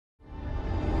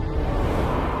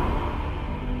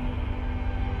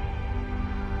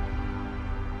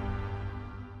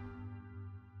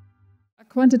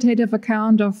quantitative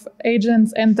account of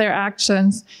agents and their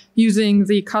actions using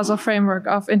the causal framework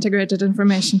of integrated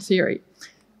information theory.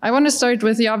 I want to start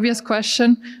with the obvious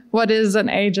question, what is an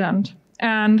agent?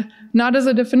 And not as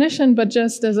a definition, but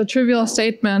just as a trivial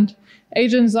statement,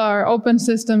 agents are open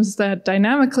systems that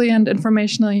dynamically and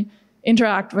informationally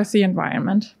interact with the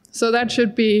environment. So that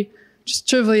should be just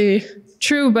trivially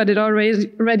true, but it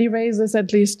already raises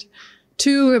at least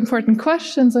two important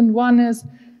questions. And one is,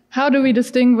 how do we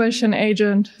distinguish an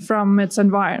agent from its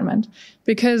environment?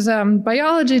 Because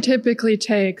biology typically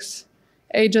takes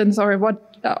agents or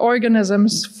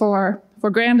organisms for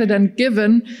granted and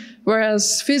given,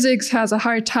 whereas physics has a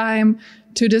hard time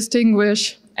to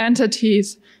distinguish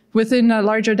entities within a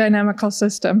larger dynamical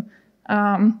system.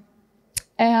 And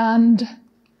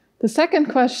the second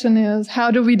question is, how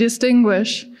do we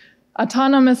distinguish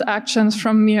autonomous actions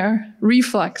from mere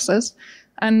reflexes?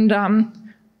 And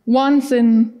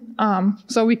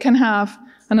so we can have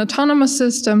an autonomous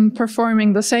system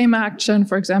performing the same action,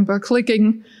 for example,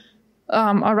 clicking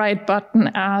a right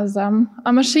button, as a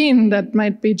machine that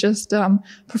might be just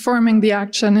performing the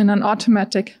action in an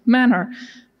automatic manner.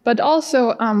 But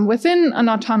also within an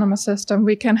autonomous system,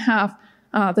 we can have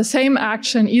the same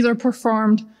action either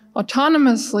performed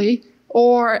autonomously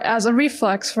or as a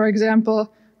reflex. For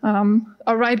example,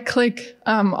 a right click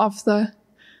of the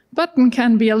button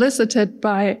can be elicited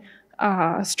by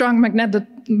a strong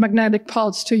magnetic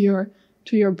pulse to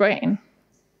your brain.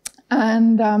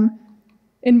 And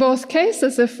in both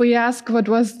cases, if we ask what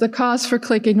was the cause for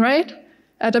clicking right,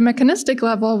 at a mechanistic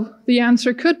level, the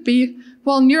answer could be,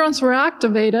 well, neurons were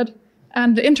activated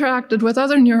and interacted with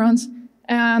other neurons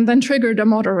and then triggered a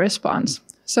motor response.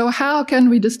 So how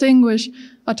can we distinguish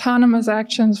autonomous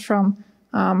actions from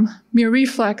mere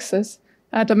reflexes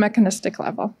at a mechanistic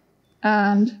level?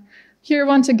 And here I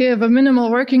want to give a minimal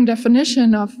working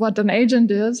definition of what an agent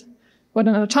is, what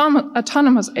an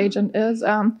autonomous agent is.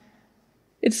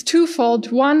 It's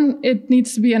twofold. One, it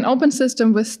needs to be an open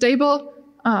system with stable,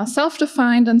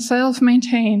 self-defined and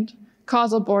self-maintained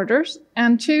causal borders.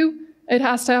 And two, it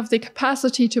has to have the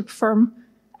capacity to perform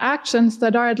actions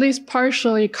that are at least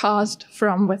partially caused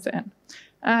from within.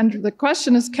 And the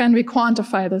question is, can we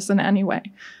quantify this in any way?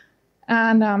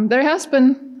 And there has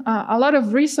been a lot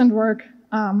of recent work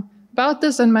about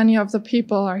this, and many of the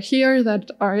people are here that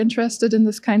are interested in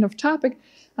this kind of topic.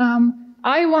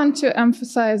 I want to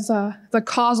emphasize the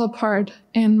causal part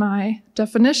in my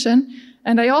definition,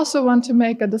 and I also want to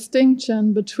make a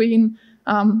distinction between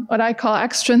what I call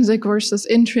extrinsic versus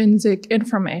intrinsic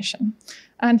information.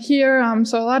 And here,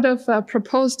 so a lot of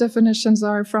proposed definitions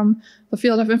are from the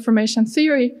field of information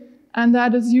theory, and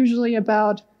that is usually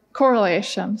about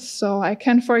correlations. So I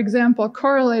can, for example,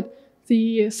 correlate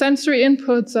the sensory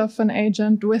inputs of an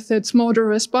agent with its motor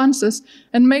responses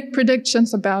and make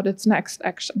predictions about its next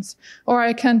actions. Or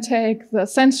I can take the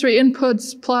sensory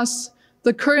inputs plus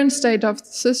the current state of the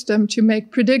system to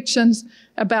make predictions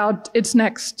about its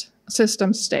next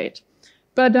system state.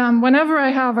 But whenever I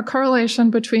have a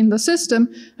correlation between the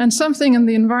system and something in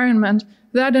the environment,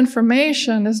 that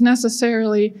information is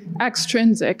necessarily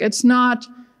extrinsic. It's not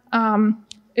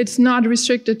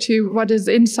restricted to what is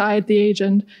inside the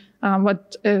agent,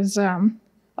 what is a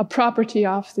property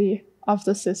of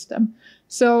the system.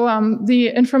 So the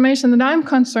information that I'm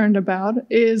concerned about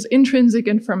is intrinsic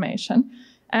information.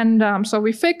 And so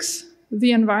we fix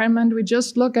the environment. We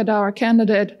just look at our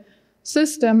candidate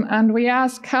system and we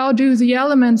ask, how do the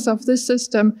elements of this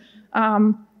system,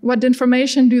 what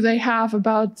information do they have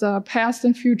about the past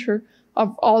and future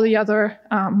of all the other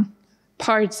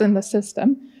parts in the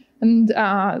system? And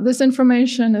this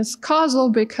information is causal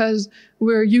because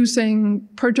we're using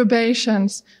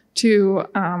perturbations to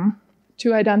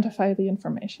identify the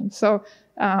information. So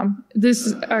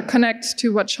this connects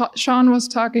to what Sean was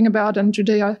talking about and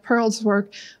Judea Pearl's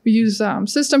work. We use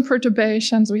system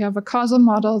perturbations. We have a causal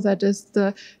model that is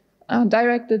the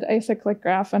directed acyclic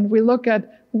graph, and we look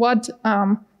at what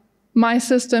my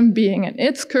system being in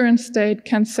its current state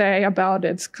can say about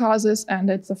its causes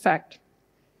and its effect.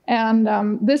 And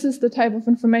this is the type of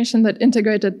information that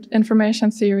integrated information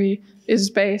theory is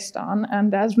based on.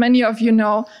 And as many of you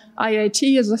know,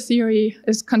 IIT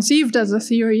is conceived as a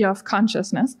theory of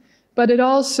consciousness, but it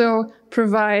also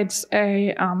provides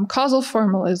a causal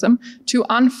formalism to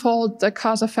unfold the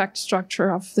cause-effect structure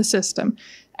of the system.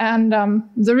 And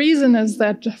the reason is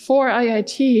that for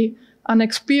IIT, an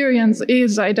experience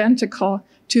is identical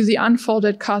to the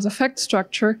unfolded cause-effect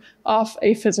structure of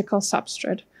a physical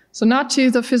substrate. So not to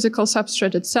the physical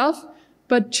substrate itself,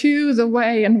 but to the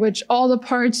way in which all the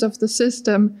parts of the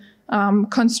system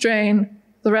constrain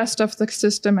the rest of the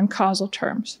system in causal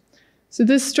terms. So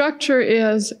this structure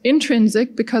is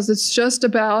intrinsic because it's just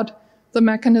about the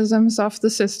mechanisms of the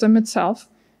system itself.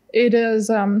 It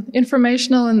is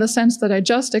informational in the sense that I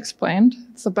just explained.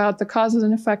 It's about the causes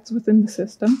and effects within the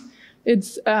system.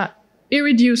 It's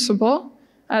irreducible,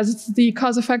 as the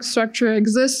cause-effect structure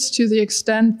exists to the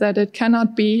extent that it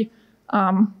cannot be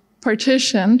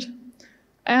partitioned.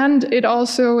 And it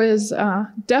also is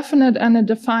definite, and it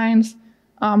defines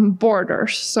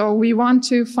borders. So we want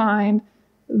to find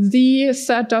the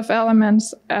set of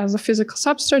elements as a physical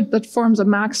substrate that forms a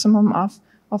maximum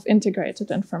of integrated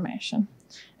information.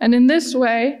 And in this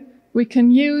way, we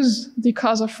can use the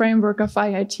causal framework of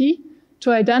IIT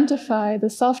to identify the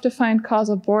self-defined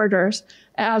causal borders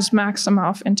as maxima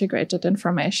of integrated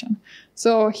information.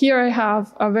 So here I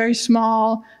have a very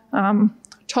small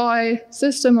toy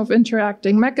system of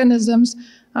interacting mechanisms,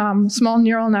 small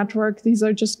neural network. These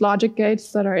are just logic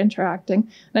gates that are interacting.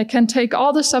 And I can take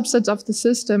all the subsets of the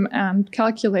system and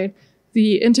calculate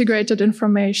the integrated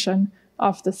information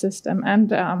of the system.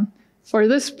 And for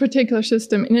this particular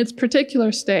system, in its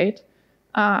particular state,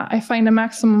 I find a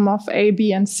maximum of A,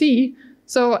 B, and C.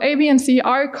 So A, B, and C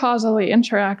are causally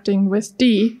interacting with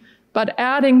D, but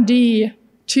adding D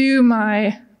to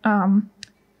my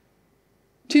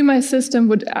system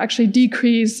would actually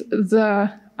decrease the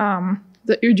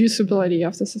irreducibility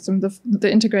of the system,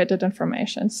 the integrated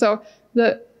information. So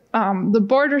the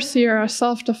borders here are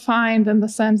self-defined in the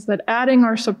sense that adding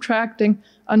or subtracting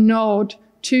a node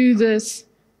to this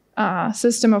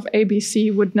system of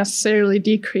ABC would necessarily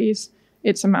decrease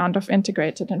its amount of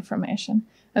integrated information.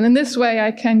 And in this way,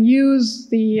 I can use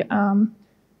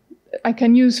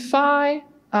phi,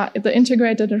 the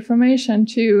integrated information,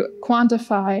 to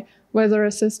quantify whether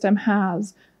a system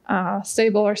has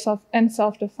stable or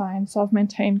self-defined,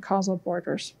 self-maintained causal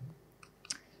borders.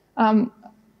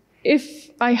 If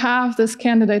I have this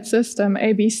candidate system,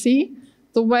 ABC,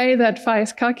 the way that phi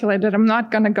is calculated, I'm not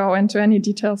going to go into any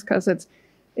details because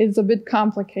it's a bit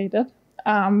complicated.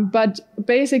 But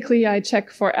basically, I check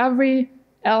for every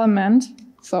element,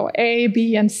 so A,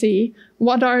 B, and C,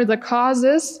 what are the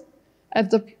causes,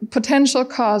 at the potential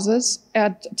causes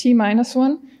at t minus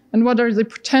 1, and what are the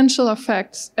potential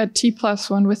effects at t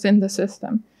plus 1 within the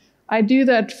system. I do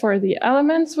that for the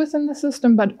elements within the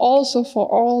system, but also for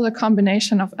all the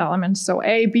combination of elements. So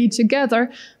A, B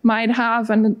together might have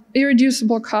an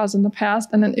irreducible cause in the past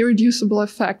and an irreducible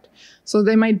effect. So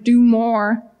they might do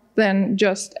more than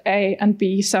just A and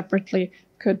B separately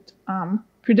could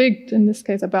predict, in this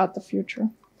case, about the future.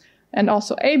 And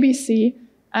also ABC.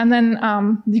 And then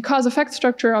the cause-effect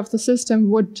structure of the system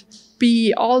would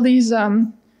be all these,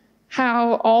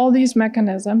 how all these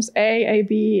mechanisms, A,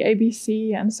 AB,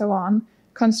 ABC, and so on,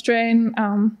 constrain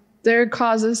their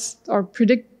causes or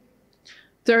predict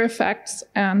their effects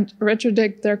and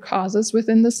retrodict their causes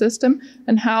within the system,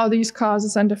 and how these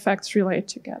causes and effects relate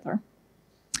together.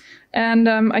 And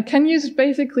I can use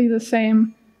basically the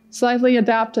same slightly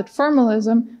adapted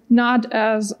formalism, not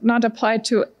applied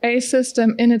to a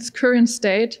system in its current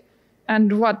state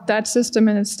and what that system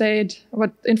in its state,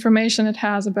 what information it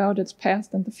has about its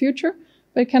past and the future,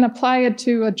 but I can apply it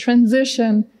to a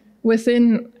transition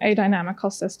within a dynamical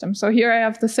system. So here I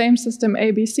have the same system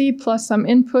ABC plus some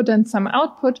input and some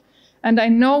output, and I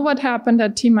know what happened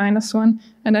at t minus 1,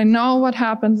 and I know what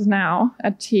happens now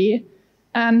at t.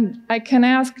 And I can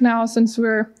ask now, since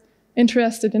we're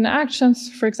interested in actions,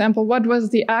 for example, what was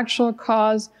the actual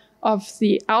cause of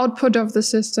the output of the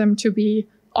system to be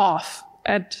off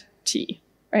at t,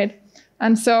 right?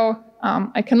 And so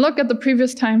I can look at the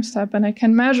previous time step, and I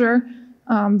can measure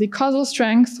the causal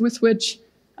strength with which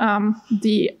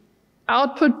the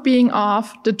output being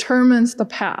off determines the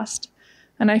past.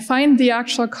 And I find the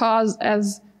actual cause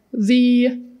as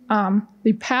the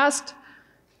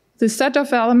set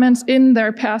of elements in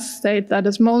their past state that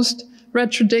is most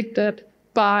retrodicted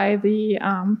by the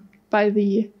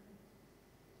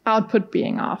output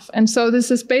being off. And so this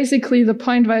is basically the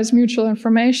pointwise mutual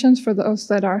informations for those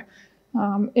that are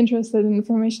interested in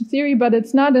information theory, but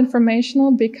it's not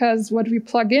informational because what we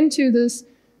plug into this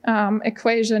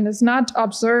equation is not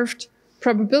observed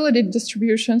probability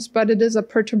distributions, but it is a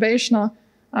perturbational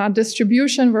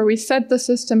distribution where we set the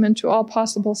system into all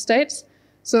possible states.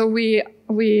 So we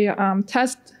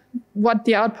test what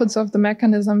the outputs of the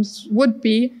mechanisms would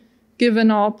be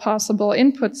given all possible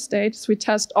input states. We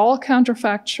test all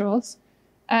counterfactuals.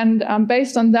 And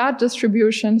based on that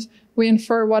distributions, we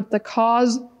infer what the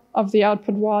cause of the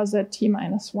output was at t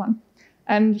minus 1.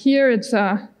 And here it's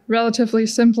relatively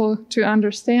simple to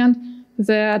understand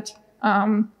that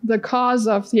the cause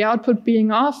of the output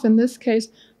being off in this case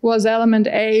was element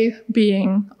A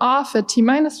being off at t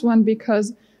minus 1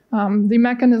 because the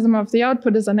mechanism of the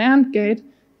output is an AND gate.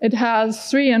 It has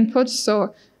 3 inputs,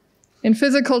 so in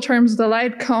physical terms, the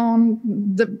light cone,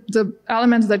 the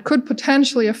elements that could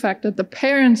potentially affect it, the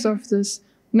parents of this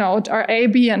node are A,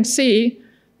 B, and C,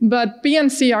 but B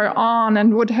and C are on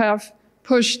and would have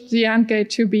pushed the AND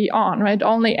gate to be on, right?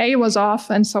 Only A was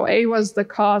off, and so A was the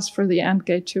cause for the AND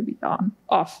gate to be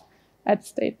off at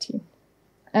state T.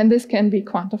 And this can be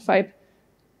quantified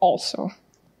also.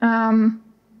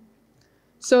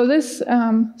 So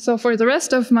for the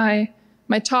rest of my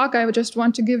talk, I would just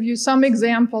want to give you some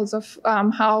examples of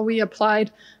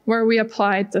where we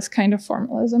applied this kind of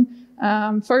formalism.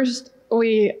 First,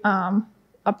 we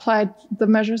applied the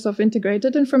measures of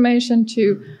integrated information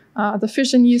to the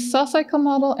fish and yeast cell cycle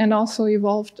model and also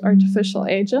evolved artificial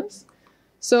agents.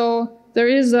 So there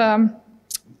is a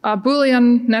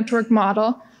Boolean network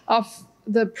model of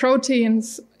the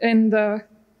proteins in the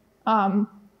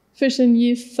fish and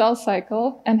yeast cell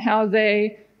cycle and how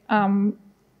they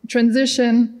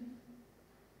transition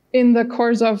in the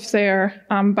course of their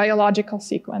biological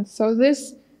sequence. So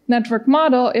this network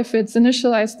model, if it's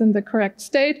initialized in the correct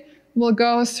state, will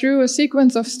go through a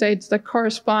sequence of states that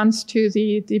corresponds to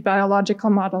the biological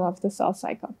model of the cell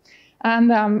cycle.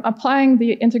 And applying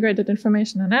the integrated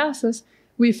information analysis,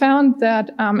 we found that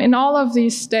in all of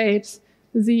these states,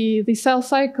 the cell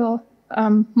cycle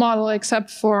model, except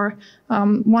for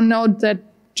one node that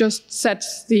just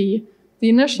sets the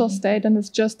initial state and is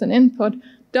just an input,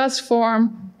 does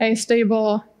form a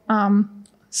stable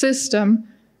system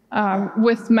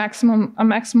with a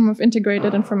maximum of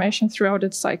integrated information throughout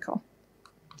its cycle.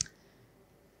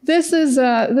 This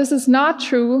is not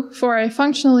true for a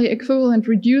functionally equivalent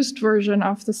reduced version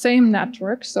of the same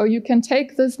network. So you can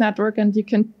take this network and you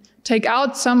can take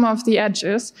out some of the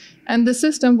edges, and the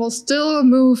system will still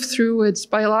move through its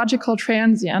biological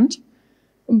transient.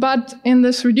 But in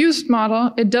this reduced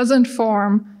model, it doesn't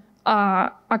form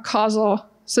a causal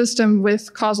system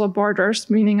with causal borders,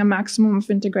 meaning a maximum of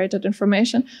integrated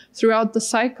information throughout the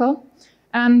cycle.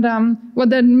 And what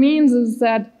that means is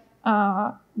that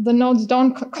the nodes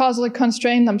don't causally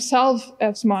constrain themselves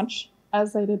as much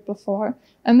as they did before.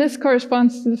 And this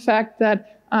corresponds to the fact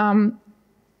that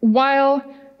while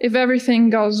if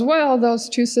everything goes well, those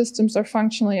two systems are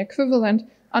functionally equivalent,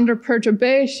 under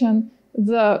perturbation,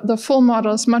 the full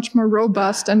model is much more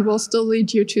robust and will still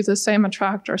lead you to the same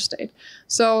attractor state.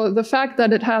 So the fact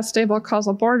that it has stable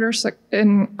causal borders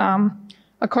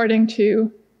according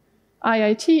to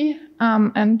IIT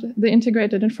and the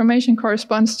integrated information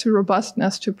corresponds to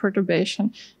robustness to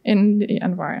perturbation in the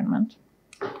environment.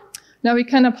 Now we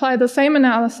can apply the same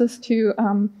analysis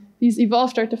to these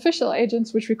evolved artificial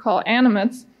agents, which we call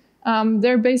animates.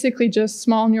 They're basically just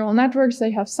small neural networks.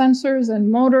 They have sensors and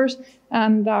motors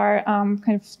and are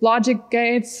kind of logic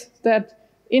gates that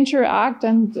interact,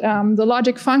 and the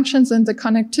logic functions and the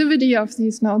connectivity of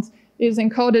these nodes is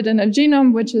encoded in a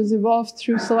genome, which is evolved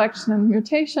through selection and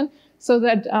mutation, so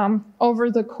that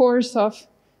over the course of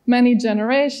many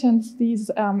generations, these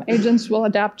agents will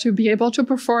adapt to be able to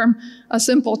perform a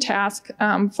simple task,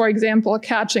 for example,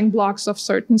 catching blocks of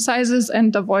certain sizes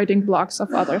and avoiding blocks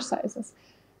of other sizes.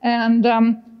 And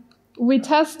we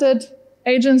tested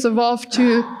agents evolved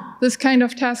to this kind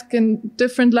of task in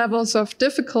different levels of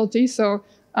difficulty. So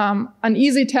an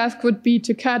easy task would be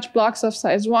to catch blocks of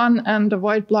size 1 and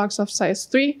avoid blocks of size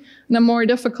 3. And a more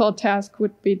difficult task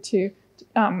would be to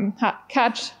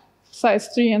catch size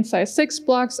 3 and size 6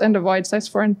 blocks and avoid size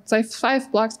 4 and size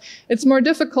 5 blocks. It's more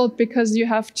difficult because you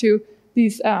have to,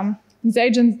 these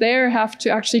agents there have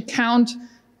to actually count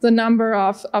the number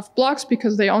of blocks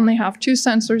because they only have 2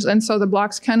 sensors, and so the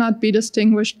blocks cannot be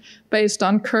distinguished based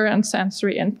on current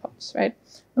sensory inputs, right?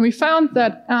 And we found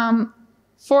that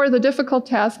for the difficult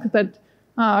task that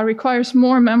requires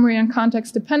more memory and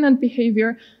context-dependent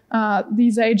behavior,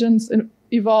 these agents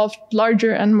evolved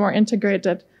larger and more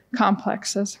integrated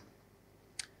complexes.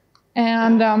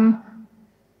 And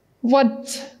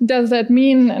what does that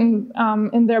mean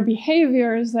in their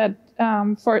behavior is that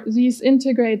for these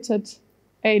integrated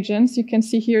agents, you can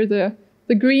see here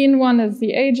the green one is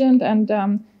the agent, and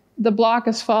the block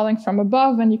is falling from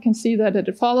above, and you can see that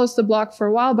it follows the block for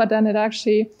a while, but then it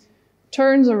actually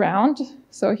turns around.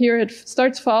 So here it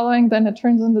starts following, then it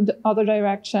turns in the other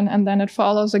direction, and then it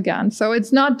follows again. So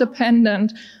it's not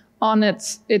dependent on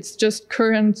its just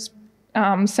current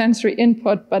sensory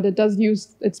input, but it does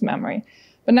use its memory.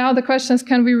 But now the question is,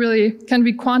 can we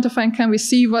quantify and can we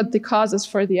see what the causes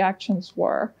for the actions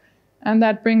were? And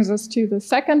that brings us to the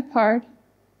second part,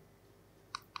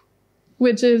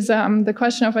 which is the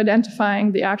question of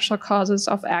identifying the actual causes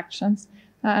of actions.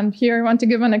 And here I want to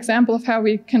give an example of how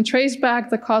we can trace back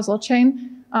the causal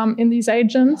chain in these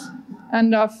agents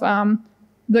and of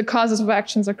the causes of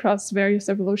actions across various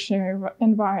evolutionary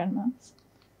environments.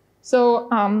 So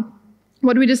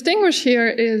what we distinguish here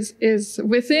is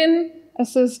within a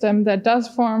system that does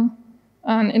form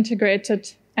an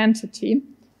integrated entity,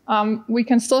 we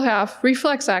can still have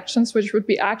reflex actions, which would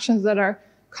be actions that are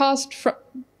caused,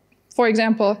 for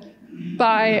example,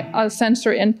 by a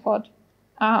sensor input,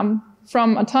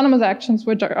 from autonomous actions,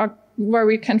 which are where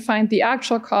we can find the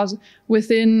actual cause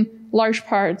within large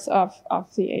parts of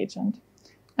the agent.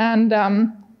 And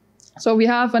so we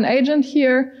have an agent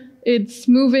here. It's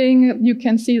moving. You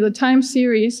can see the time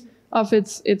series of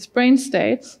its brain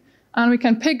states. And we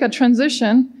can pick a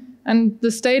transition and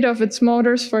the state of its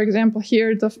motors. For example,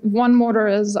 here, the one motor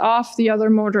is off, the other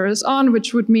motor is on,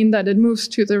 which would mean that it moves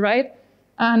to the right.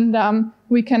 And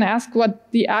we can ask what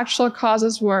the actual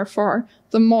causes were for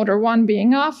the motor 1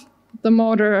 being off, the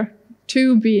motor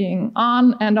 2 being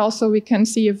on, and also we can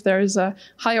see if there is a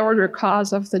high-order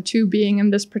cause of the 2 being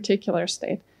in this particular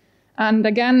state. And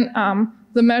again,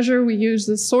 the measure we use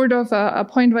is sort of a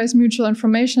pointwise mutual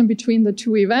information between the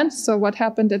 2 events, so what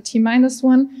happened at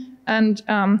t-1 and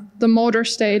the motor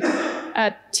state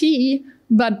at t,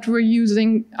 but we're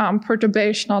using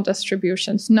perturbational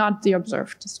distributions, not the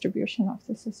observed distribution of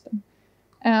the system.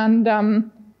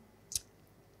 And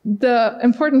the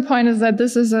important point is that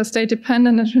this is a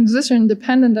state-dependent and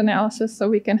transition-dependent analysis, so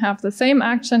we can have the same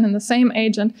action in the same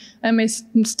agent and may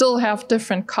still have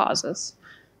different causes.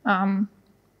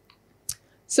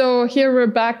 So here we're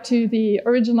back to the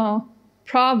original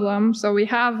problem. So we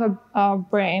have a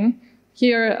brain.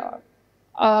 Here,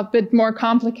 a bit more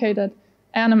complicated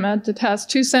animate. It has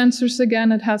 2 sensors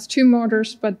again. It has 2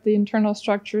 motors, but the internal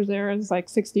structure there is like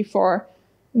 64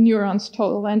 neurons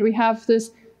total. And we have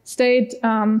this state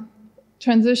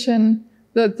transition,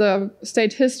 the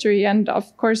state history. And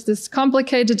of course, this is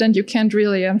complicated and you can't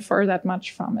really infer that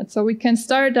much from it. So we can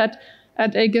start at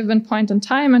a given point in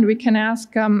time and we can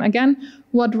ask, again,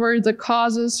 what were the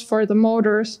causes for the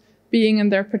motors being in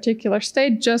their particular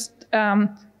state, just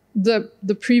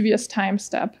the previous time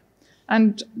step.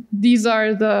 And these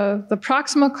are the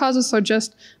proximal causes, so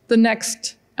just the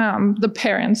next, the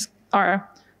parents are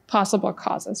possible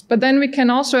causes. But then we can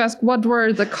also ask what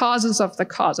were the causes of the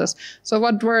causes. So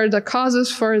what were the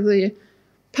causes for the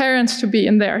parents to be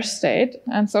in their state?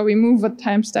 And so we move a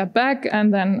time step back,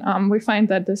 and then we find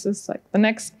that this is like the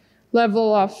next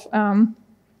level of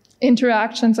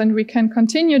interactions, and we can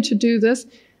continue to do this.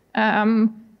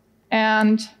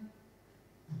 And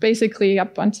basically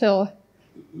up until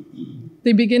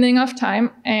the beginning of time.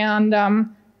 And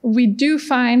we do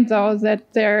find, though,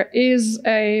 that there is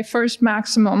a first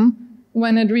maximum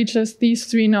when it reaches these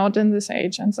 3 nodes in this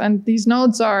agent. And these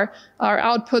nodes are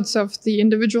outputs of the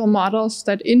individual models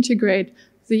that integrate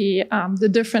the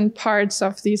different parts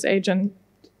of the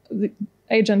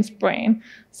agent's brain.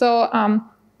 So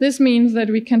this means that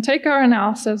we can take our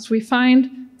analysis, we find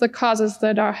the causes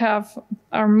that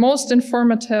are most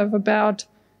informative about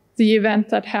the event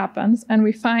that happens, and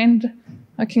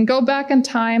I can go back in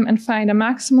time and find a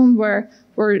maximum where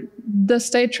the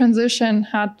state transition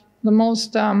had the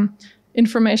most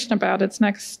information about its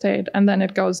next state, and then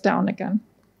it goes down again.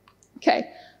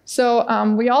 Okay, so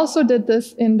we also did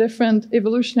this in different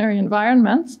evolutionary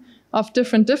environments of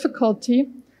different difficulty,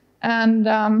 and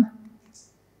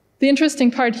the interesting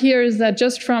part here is that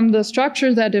just from the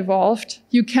structure that evolved,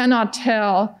 you cannot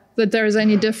tell that there is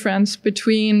any difference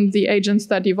between the agents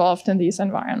that evolved in these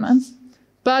environments.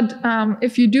 But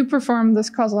if you do perform this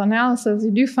causal analysis,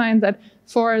 you do find that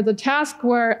for the task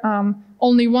where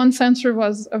only one sensor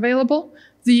was available,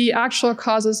 the actual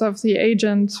causes of the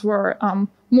agents were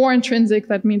more intrinsic.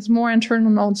 That means more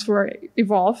internal nodes were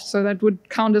evolved, so that would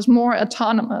count as more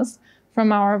autonomous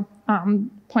from our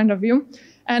point of view.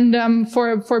 And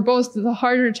for both the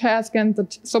harder task and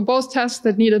so both tasks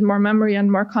that needed more memory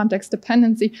and more context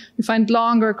dependency, you find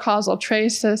longer causal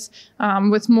traces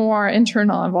with more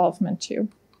internal involvement too.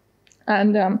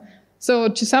 And so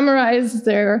to summarize,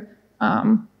 the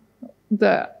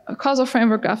causal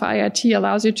framework of IIT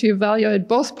allows you to evaluate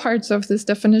both parts of this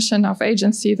definition of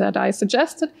agency that I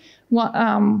suggested.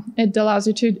 It allows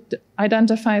you to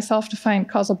identify self-defined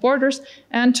causal borders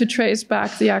and to trace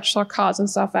back the actual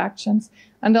causes of actions.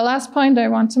 And the last point I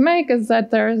want to make is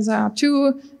that there is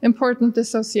 2 important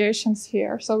dissociations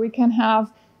here. So we can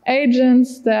have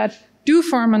agents that do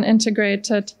form an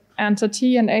integrated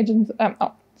entity and agents,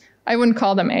 I wouldn't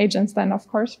call them agents then, of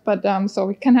course, but so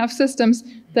we can have systems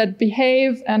that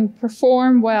behave and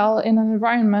perform well in an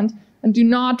environment and do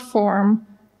not form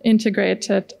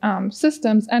integrated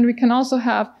systems. And we can also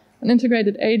have an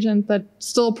integrated agent that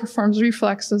still performs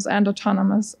reflexes and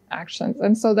autonomous actions.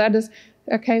 And so that is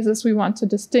cases we want to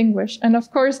distinguish. And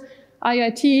of course,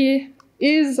 IIT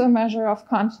is a measure of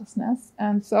consciousness.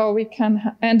 And so we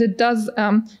can, and it does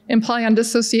imply a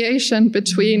dissociation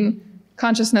between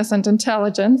consciousness and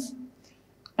intelligence.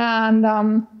 And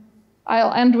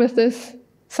I'll end with this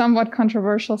somewhat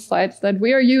controversial slide that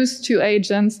we are used to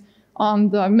agents on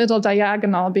the middle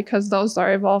diagonal because those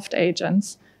are evolved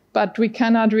agents. But we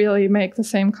cannot really make the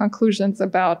same conclusions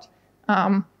about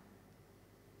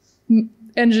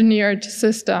engineered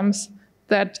systems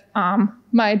that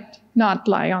might not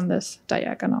lie on this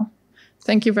diagonal.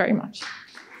 Thank you very much.